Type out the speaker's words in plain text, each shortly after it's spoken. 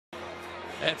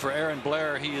And for Aaron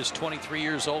Blair, he is 23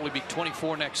 years old. He'll be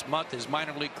 24 next month. His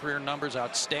minor league career numbers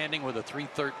outstanding with a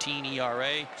 3.13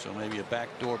 ERA. So maybe a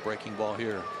backdoor breaking ball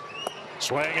here.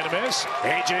 Swing and a miss.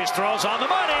 AJ's throws on the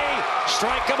money.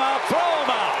 Strike him out, throw him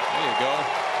out. There you go.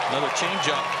 Another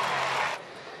changeup.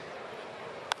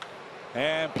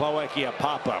 And Plawecki a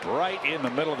pop-up right in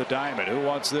the middle of the diamond. Who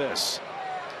wants this?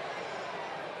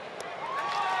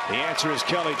 The answer is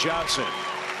Kelly Johnson.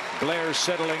 Blair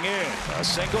settling in. A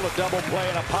single, a double play,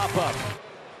 and a pop-up.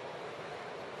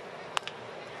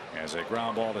 As a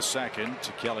ground ball to second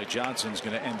to Kelly Johnson's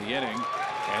going to end the inning.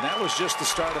 And that was just the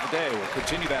start of the day. We'll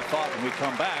continue that thought when we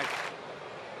come back.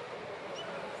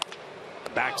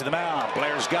 Back to the mound.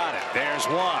 Blair's got it. There's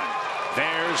one.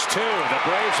 There's two. The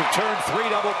Braves have turned 3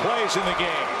 double plays in the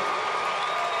game.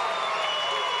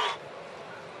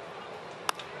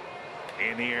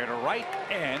 In the air to right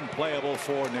and playable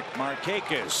for Nick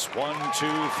Markakis. 1, 2,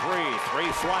 3.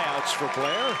 3 flyouts for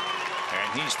Blair.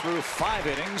 And he's through 5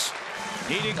 innings,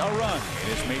 needing a run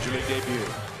in his major league debut.